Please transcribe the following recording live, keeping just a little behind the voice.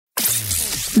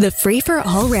The Free for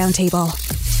All Roundtable.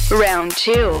 Round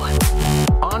 2.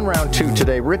 On round 2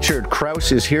 today, Richard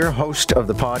Crouse is here, host of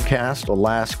the podcast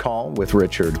Last Call with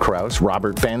Richard Crouse,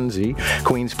 Robert Benzie,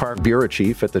 Queen's Park Bureau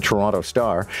Chief at the Toronto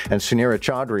Star, and Sunira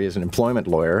Chaudhri is an employment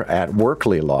lawyer at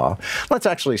Workley Law. Let's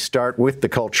actually start with the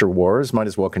culture wars. Might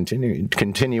as well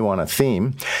continue on a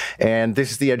theme. And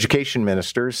this is the education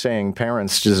minister saying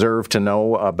parents deserve to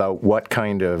know about what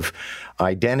kind of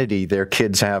identity their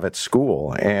kids have at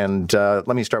school. And let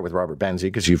me start with Robert Benzie,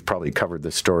 because you've probably covered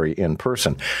this story in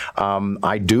person.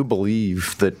 I do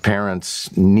believe that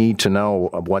parents need to know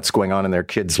what's going on in their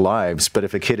kids' lives, but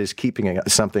if a kid is keeping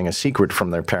something a secret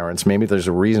from their parents, maybe there's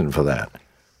a reason for that.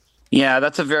 Yeah,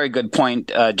 that's a very good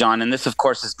point, John. And this, of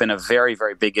course, has been a very,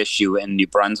 very big issue in New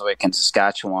Brunswick and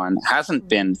Saskatchewan. Hasn't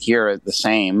been here the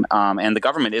same. And the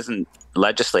government isn't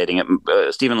legislating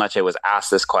it. Stephen Lecce was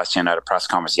asked this question at a press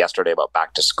conference yesterday about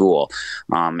back to school.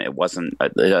 It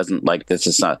doesn't like this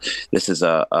is an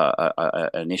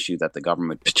issue that the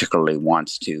government particularly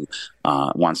wants to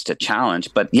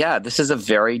challenge. But yeah, this is a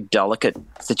very delicate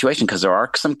situation because there are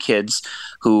some kids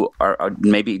who are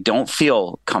maybe don't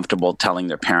feel comfortable telling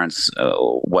their parents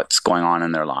what's going on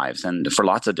in their lives, and for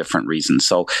lots of different reasons.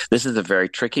 So this is a very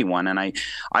tricky one. And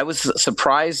I was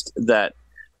surprised that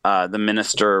the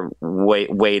minister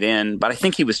weighed in, but I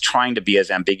think he was trying to be as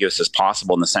ambiguous as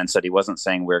possible in the sense that he wasn't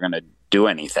saying we're going to do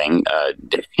anything,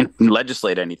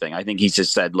 legislate anything. I think he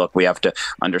just said, look, we have to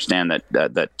understand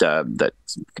that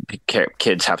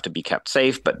kids have to be kept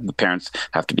safe, but the parents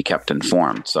have to be kept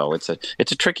informed. So it's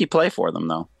a tricky play for them,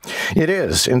 though. It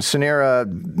is. And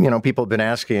Sunira, people have been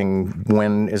asking,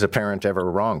 when is a parent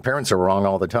ever wrong? Parents are wrong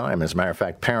all the time. As a matter of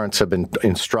fact, parents have been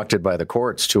instructed by the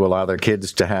courts to allow their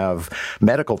kids to have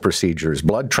medical procedures,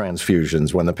 blood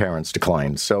transfusions when the parents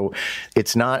decline. So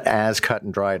it's not as cut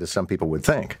and dried as some people would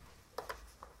think.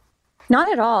 Not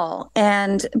at all.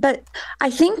 But I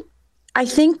think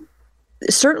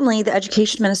certainly the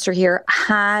education minister here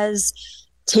has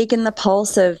taken the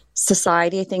pulse of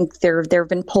society. I think there have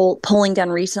been polling done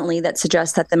recently that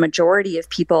suggests that the majority of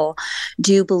people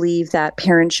do believe that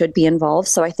parents should be involved.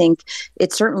 So I think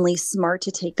it's certainly smart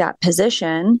to take that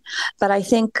position. But I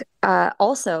think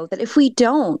also that if we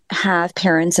don't have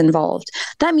parents involved,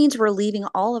 that means we're leaving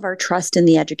all of our trust in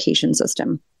the education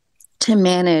system to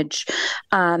manage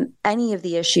any of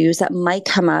the issues that might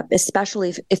come up,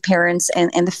 especially if parents and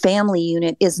the family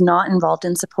unit is not involved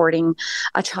in supporting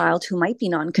a child who might be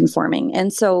nonconforming.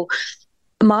 And so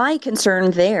my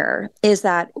concern there is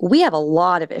that we have a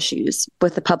lot of issues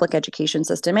with the public education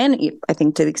system, and I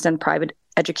think to the extent private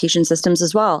education systems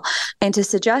as well. And to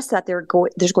suggest that there's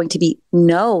going to be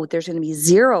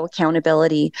zero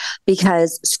accountability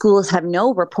because schools have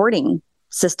no reporting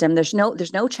system, there's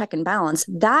no check and balance,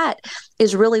 that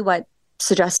is really what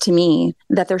suggests to me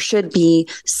that there should be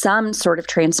some sort of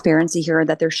transparency here,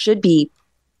 that there should be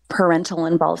parental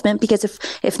involvement, because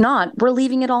if not, we're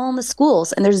leaving it all in the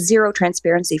schools, and there's zero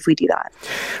transparency if we do that.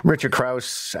 Richard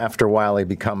Crouse, after a while,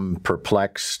 become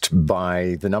perplexed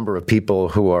by the number of people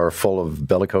who are full of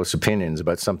bellicose opinions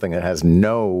about something that has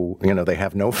they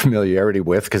have no familiarity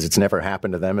with because it's never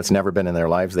happened to them. It's never been in their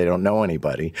lives. They don't know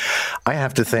anybody. I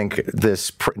have to think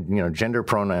this, gender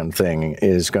pronoun thing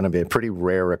is going to be a pretty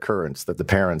rare occurrence, that the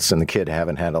parents and the kid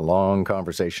haven't had a long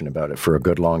conversation about it for a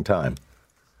good long time.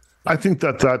 I think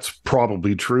that that's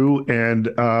probably true. And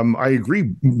I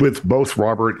agree with both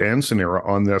Robert and Sunira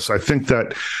on this. I think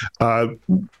that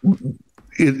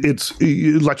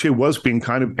Lecce was being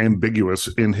kind of ambiguous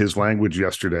in his language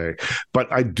yesterday,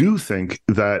 but I do think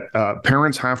that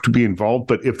parents have to be involved.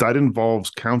 But if that involves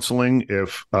counseling,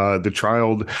 if the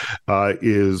child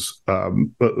is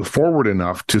forward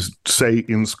enough to say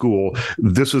in school,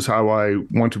 this is how I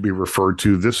want to be referred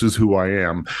to, this is who I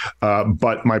am,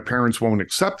 but my parents won't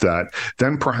accept that,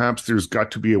 then perhaps there's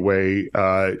got to be a way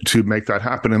to make that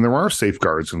happen. And there are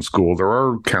safeguards in school. There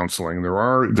are counseling. There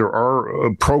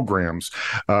are programs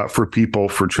for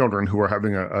children who are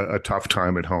having a tough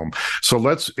time at home. So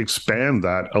let's expand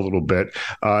that a little bit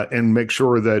and make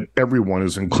sure that everyone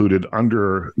is included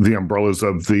under the umbrellas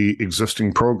of the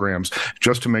existing programs,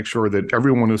 just to make sure that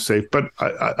everyone is safe. But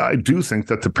I do think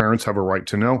that the parents have a right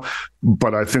to know,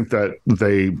 but I think that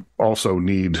they also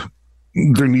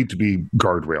there need to be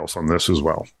guardrails on this as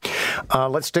well.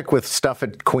 Let's stick with stuff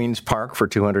at Queen's Park for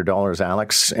 $200,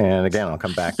 Alex. And again, I'll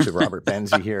come back to Robert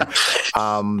Benzie here.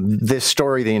 This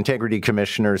story, the Integrity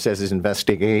Commissioner says his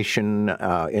investigation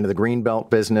into the Greenbelt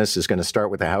business is going to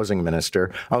start with the housing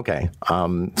minister. Okay.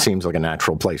 Seems like a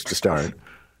natural place to start.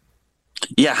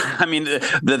 Yeah, I mean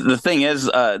the thing is,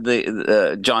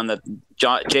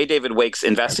 J. David Wake's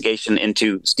investigation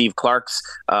into Steve Clark's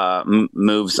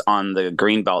moves on the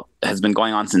Greenbelt has been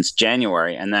going on since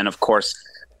January, and then of course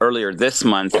earlier this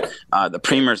month, the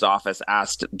Premier's office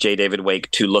asked J. David Wake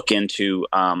to look into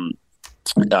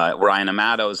Ryan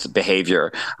Amato's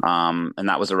behavior, and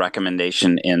that was a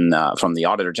recommendation from the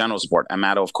Auditor General's report.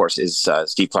 Amato, of course, is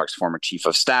Steve Clark's former chief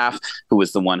of staff, who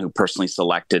was the one who personally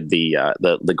selected the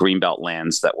Greenbelt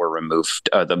lands that were removed,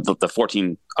 the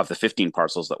 14 of the 15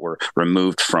 parcels that were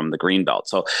removed from the Greenbelt.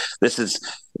 So this is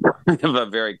a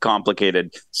very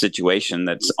complicated situation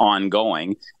that's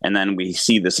ongoing. And then we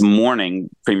see this morning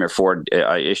Premier Ford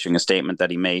issuing a statement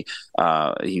that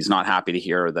he's not happy to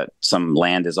hear that some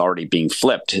land is already being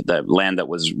flipped, the land that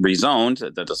was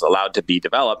rezoned, that is allowed to be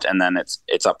developed, and then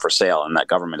it's up for sale, and that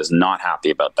government is not happy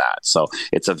about that. So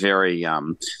it's a very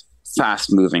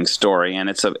fast-moving story, and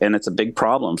it's a big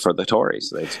problem for the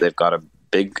Tories. They've got a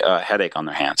big headache on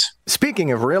their hands.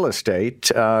 Speaking of real estate,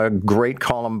 great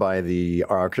column by the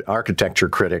architecture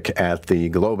critic at the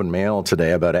Globe and Mail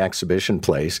today about Exhibition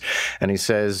Place. And he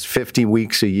says 50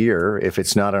 weeks a year, if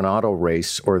it's not an auto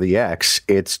race or the X,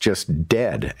 it's just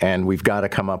dead. And we've got to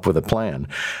come up with a plan.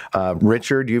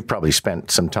 Richard, you've probably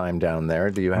spent some time down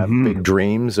there. Do you have big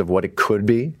dreams of what it could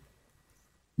be?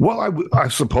 Well, I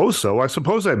suppose so. I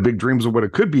suppose I have big dreams of what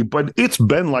it could be, but it's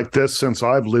been like this since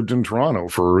I've lived in Toronto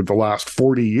for the last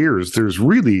 40 years. There's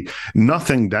really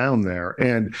nothing down there.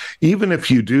 And even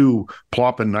if you do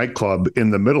plop a nightclub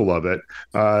in the middle of it,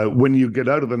 when you get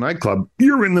out of the nightclub,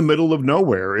 you're in the middle of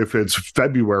nowhere if it's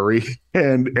February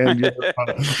and you're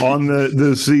on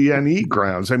the CNE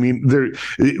grounds. I mean,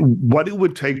 what it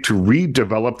would take to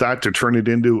redevelop that, to turn it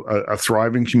into a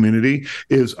thriving community,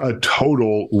 is a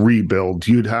total rebuild.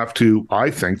 You'd have to,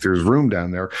 I think there's room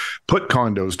down there, put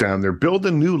condos down there, build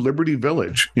a new Liberty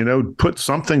Village, put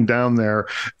something down there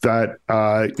that,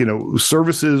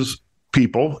 services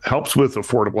people, helps with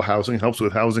affordable housing, helps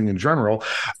with housing in general.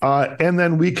 And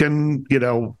then we can,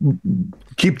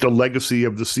 keep the legacy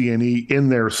of the CNE in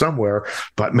there somewhere.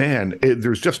 But man,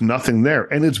 there's just nothing there.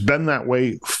 And it's been that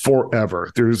way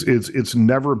forever. It's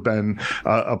never been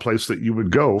a place that you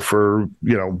would go for,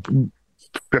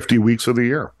 50 weeks of the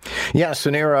year. Yeah,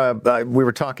 Sunira, we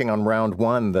were talking on round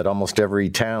one that almost every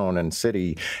town and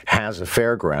city has a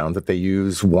fairground that they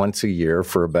use once a year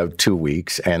for about 2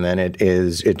 weeks, and then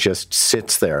it just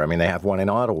sits there. I mean, they have one in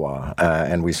Ottawa,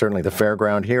 and the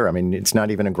fairground here. I mean, it's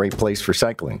not even a great place for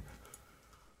cycling.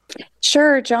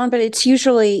 Sure, John, but it's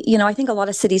usually, I think a lot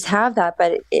of cities have that,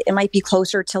 but it might be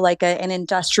closer to like an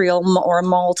industrial or a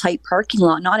mall type parking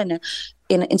lot, not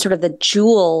in sort of the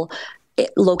jewel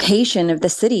location of the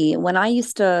city. When I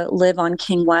used to live on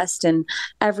King West, and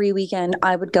every weekend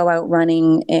I would go out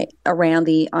running around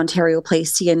the Ontario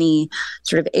Place CNE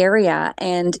sort of area,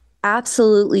 and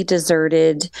absolutely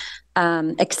deserted,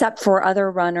 except for other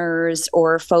runners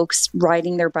or folks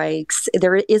riding their bikes.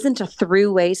 There isn't a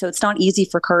throughway, so it's not easy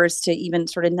for cars to even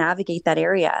sort of navigate that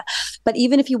area. But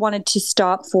even if you wanted to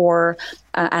stop for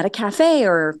at a cafe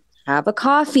or have a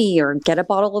coffee or get a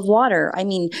bottle of water, I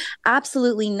mean,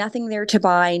 absolutely nothing there to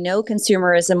buy, no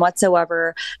consumerism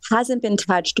whatsoever, hasn't been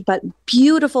touched, but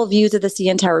beautiful views of the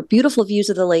CN Tower, beautiful views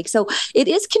of the lake. So it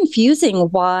is confusing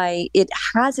why it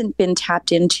hasn't been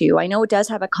tapped into. I know it does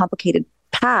have a complicated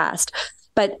past,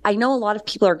 but I know a lot of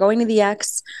people are going to the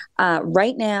X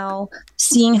right now,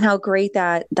 seeing how great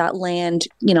that land,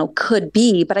 could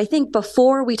be. But I think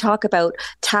before we talk about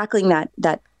tackling that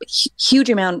huge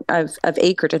amount of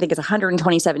acreage, I think it's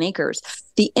 127 acres,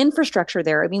 the infrastructure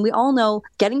there, I mean, we all know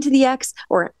getting to the X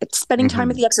or spending time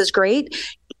at the X is great.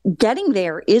 Getting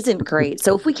there isn't great.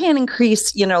 So if we can't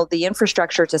increase, the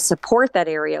infrastructure to support that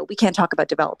area, we can't talk about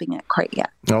developing it quite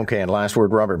yet. Okay, and last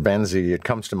word, Robert Benzie. It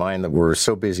comes to mind that we're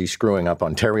so busy screwing up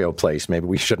Ontario Place, maybe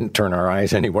we shouldn't turn our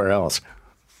eyes anywhere else.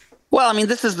 Well, I mean,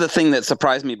 this is the thing that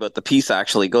surprised me about the piece,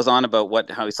 actually. It goes on about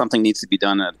how something needs to be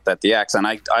done at the X. And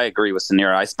I agree with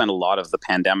Sunira. I spent a lot of the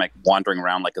pandemic wandering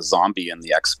around like a zombie in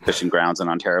the exhibition grounds and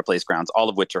Ontario Place grounds, all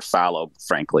of which are fallow,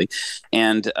 frankly.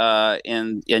 And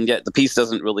yet the piece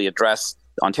doesn't really address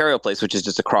Ontario Place, which is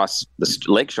just across the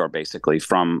lakeshore, basically,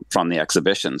 from the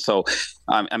exhibition. So,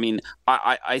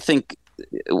 I think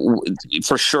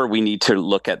for sure we need to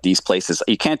look at these places.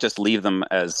 You can't just leave them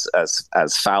as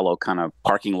fallow kind of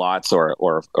parking lots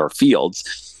or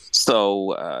fields.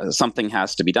 So something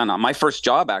has to be done. My first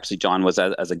job, actually, John, was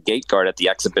as a gate guard at the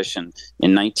exhibition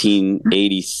in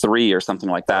 1983 or something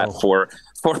like that for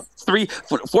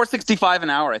 $4.65 an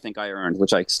hour, I think I earned,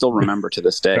 which I still remember to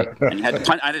this day. And I had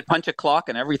to punch a clock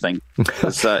and everything.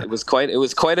 It was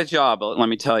quite a job, let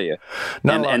me tell you.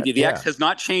 No, and the X has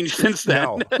not changed since then.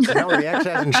 No, the X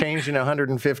hasn't changed in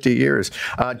 150 years.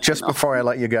 Just before I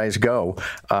let you guys go,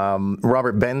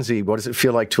 Robert Benzie, what does it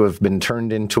feel like to have been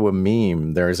turned into a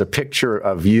meme? There is a picture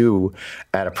of you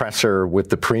at a presser with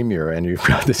the premier, and you've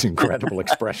got this incredible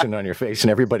expression on your face, and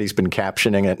everybody's been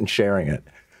captioning it and sharing it.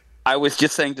 I was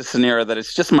just saying to Sunira that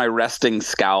it's just my resting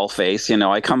scowl face.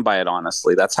 I come by it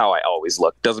honestly. That's how I always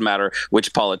look. Doesn't matter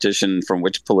which politician from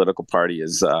which political party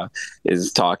is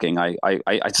talking. I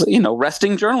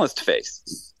resting journalist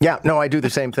face. Yeah, no, I do the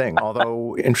same thing.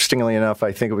 Although, interestingly enough,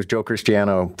 I think it was Joe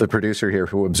Cristiano, the producer here,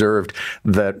 who observed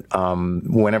that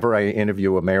whenever I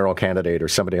interview a mayoral candidate or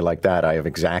somebody like that, I have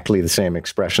exactly the same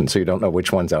expression. So you don't know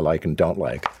which ones I like and don't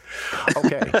like.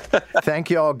 Okay.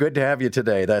 Thank you all. Good to have you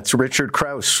today. That's Richard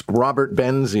Crouse, Robert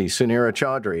Benzie, Sunira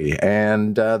Chaudhri.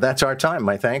 And that's our time.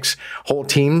 My thanks. Whole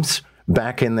teams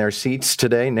back in their seats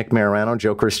today. Nick Marano,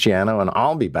 Joe Cristiano, and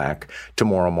I'll be back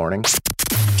tomorrow morning.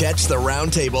 Catch the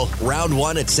Roundtable, Round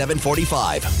 1 at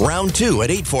 7:45, Round 2 at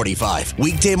 8:45.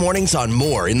 Weekday mornings on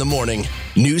More in the Morning.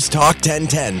 News Talk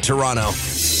 1010, Toronto.